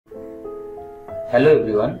Hello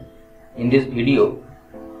everyone, in this video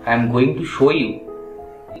I am going to show you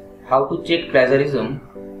how to check plagiarism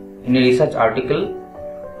in a research article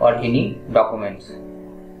or any documents.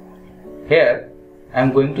 Here I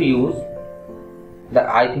am going to use the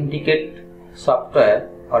iThenticate software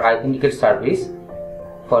or iThenticate service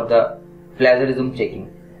for the plagiarism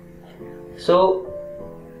checking. So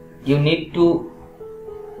you need to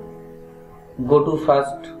go to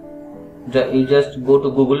first, you just go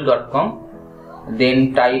to google.com,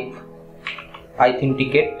 then type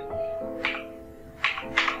iThenticate.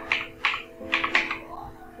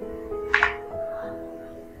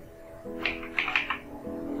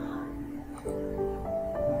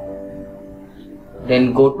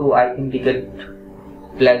 Then go to iThenticate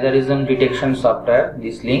plagiarism detection software,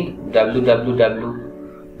 this link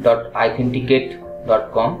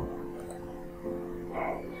www.iThenticate.com.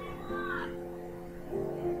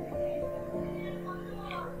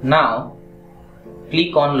 Now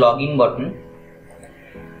click on login button.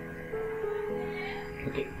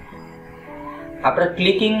 Okay. After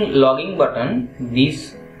clicking login button,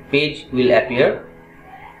 this page will appear.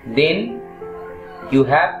 Then you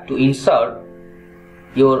have to insert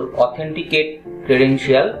your authenticate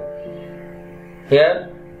credential. Here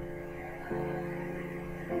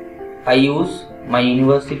I use my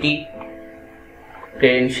university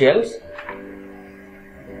credentials.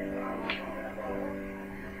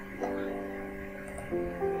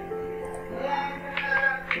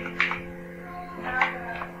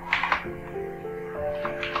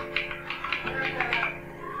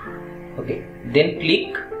 Okay, then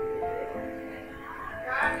click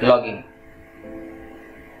login.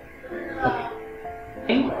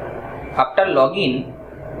 Okay. After login,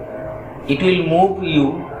 it will move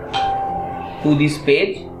you to this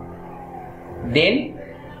page. Then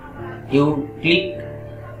you click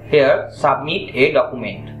here submit a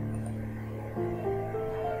document.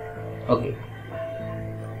 Okay.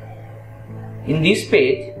 In this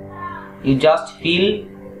page, you just fill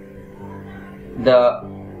the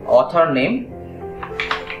author name.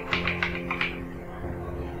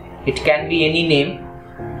 It can be any name.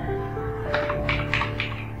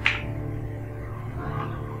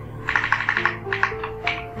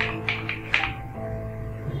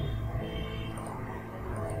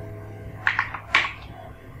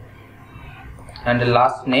 And the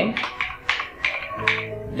last name,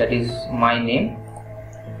 that is my name.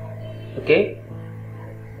 Okay.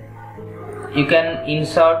 You can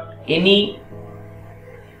insert any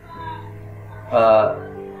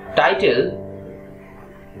title.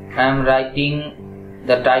 I am writing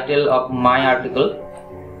the title of my article.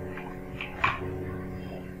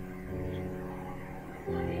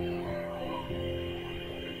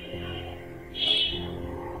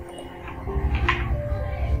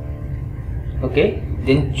 Okay,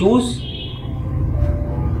 then choose.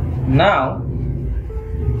 Now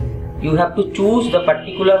you have to choose the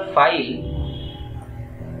particular file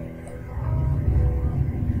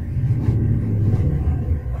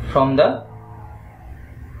from the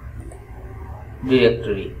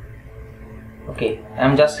directory. Okay, I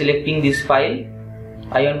am just selecting this file.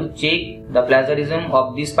 I want to check the plagiarism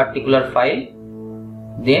of this particular file.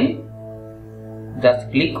 Then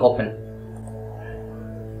just click open.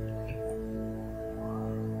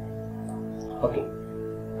 Okay,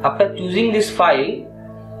 after choosing this file,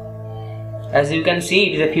 as you can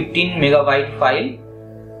see, it is a 15 megabyte file.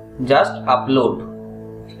 Just upload.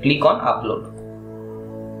 Click on upload.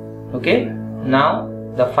 Okay, now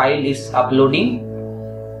the file is uploading.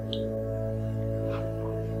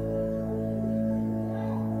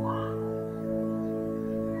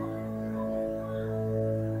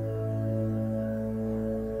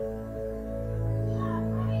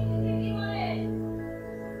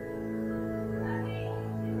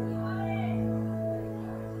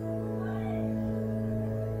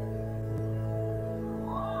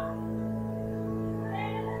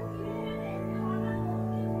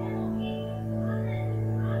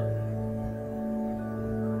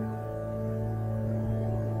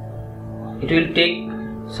 It will take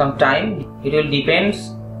some time. It will depends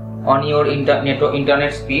on your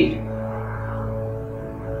internet speed.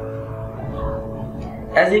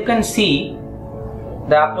 As you can see,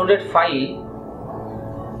 the uploaded file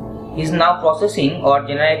is now processing or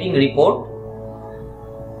generating report.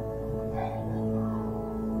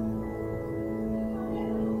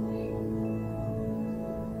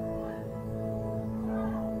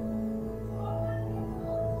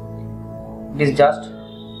 It is just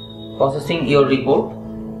processing your report.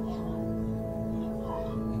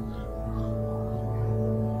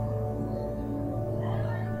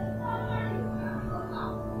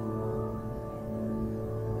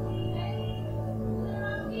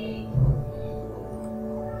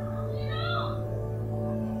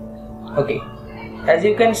 Okay, as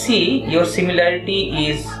you can see, your similarity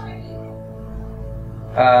is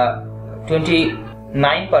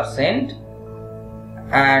 29%,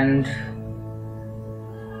 and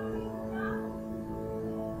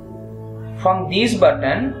from this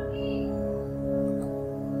button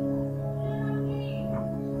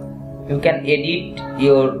you can edit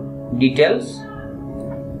your details.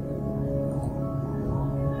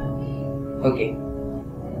 Okay,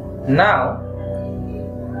 now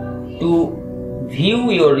to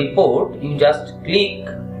view your report, you just click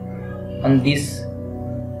on this.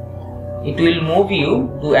 It will move you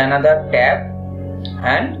to another tab,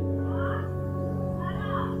 and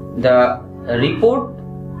the report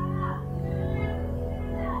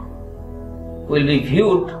will be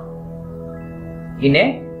viewed in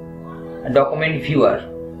a document viewer.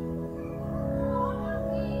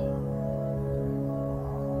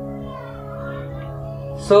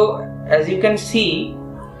 So as you can see,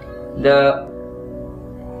 the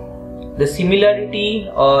similarity,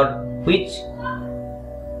 or which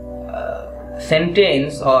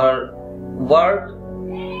sentence or word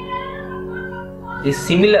is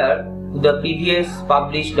similar to the previous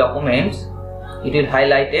published documents, it will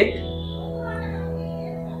highlight it.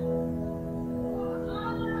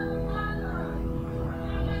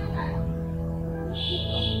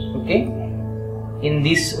 Okay, in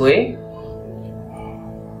this way.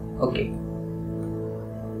 Okay,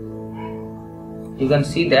 you can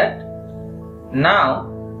see that. Now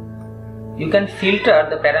you can filter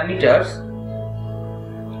the parameters,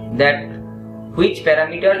 that which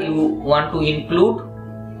parameter you want to include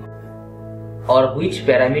or which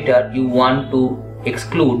parameter you want to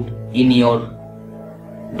exclude in your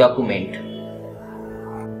document.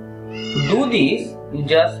 To do this, you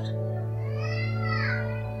just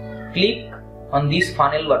click on this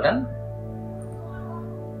funnel button.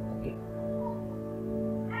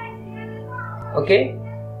 Okay,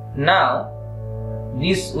 now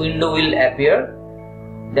this window will appear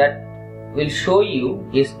that will show you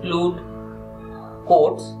exclude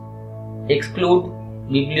quotes, exclude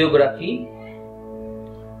bibliography.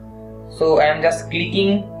 So I am just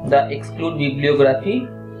clicking the exclude bibliography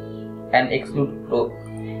and exclude quote.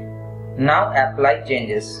 Now apply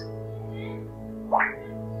changes.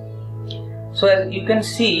 So as you can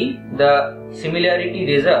see, the similarity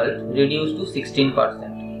result reduced to 16%.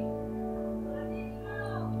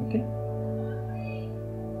 Okay.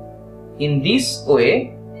 In this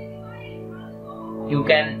way, you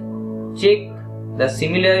can check the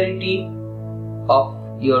similarity of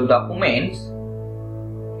your documents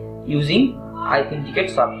using iThenticate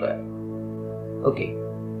software. Okay.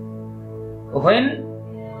 When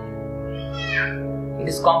it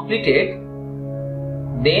is completed,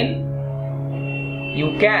 then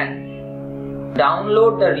you can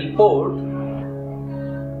download the report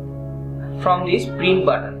from this print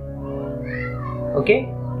button. Okay,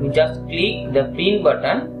 you just click the print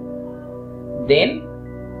button, then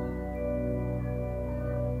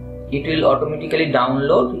it will automatically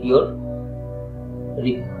download your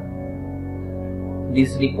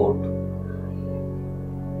this report.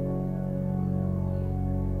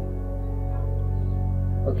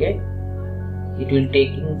 Okay, it will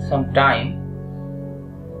take some time.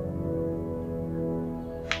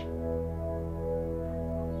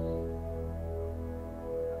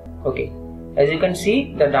 Okay, as you can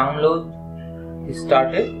see, the download is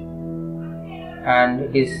started and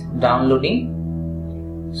it is downloading.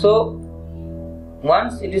 So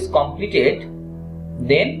once it is completed,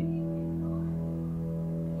 then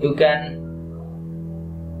you can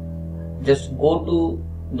just go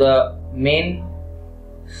to the main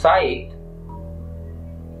site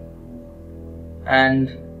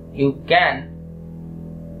and you can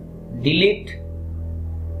delete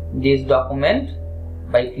this document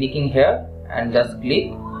by clicking here and just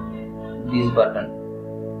click this button.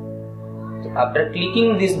 So after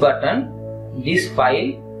clicking this button, this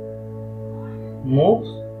file moves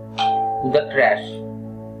to the trash.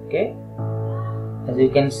 Okay, as you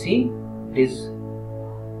can see, it is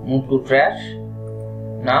moved to trash.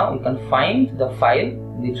 Now you can find the file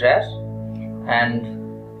in the trash, and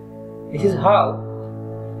this is how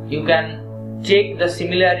you can check the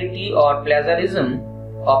similarity or plagiarism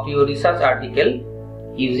of your research article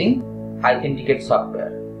using iThenticate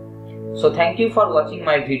software. So thank you for watching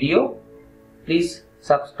my video. Please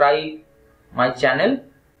subscribe my channel.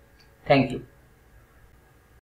 Thank you.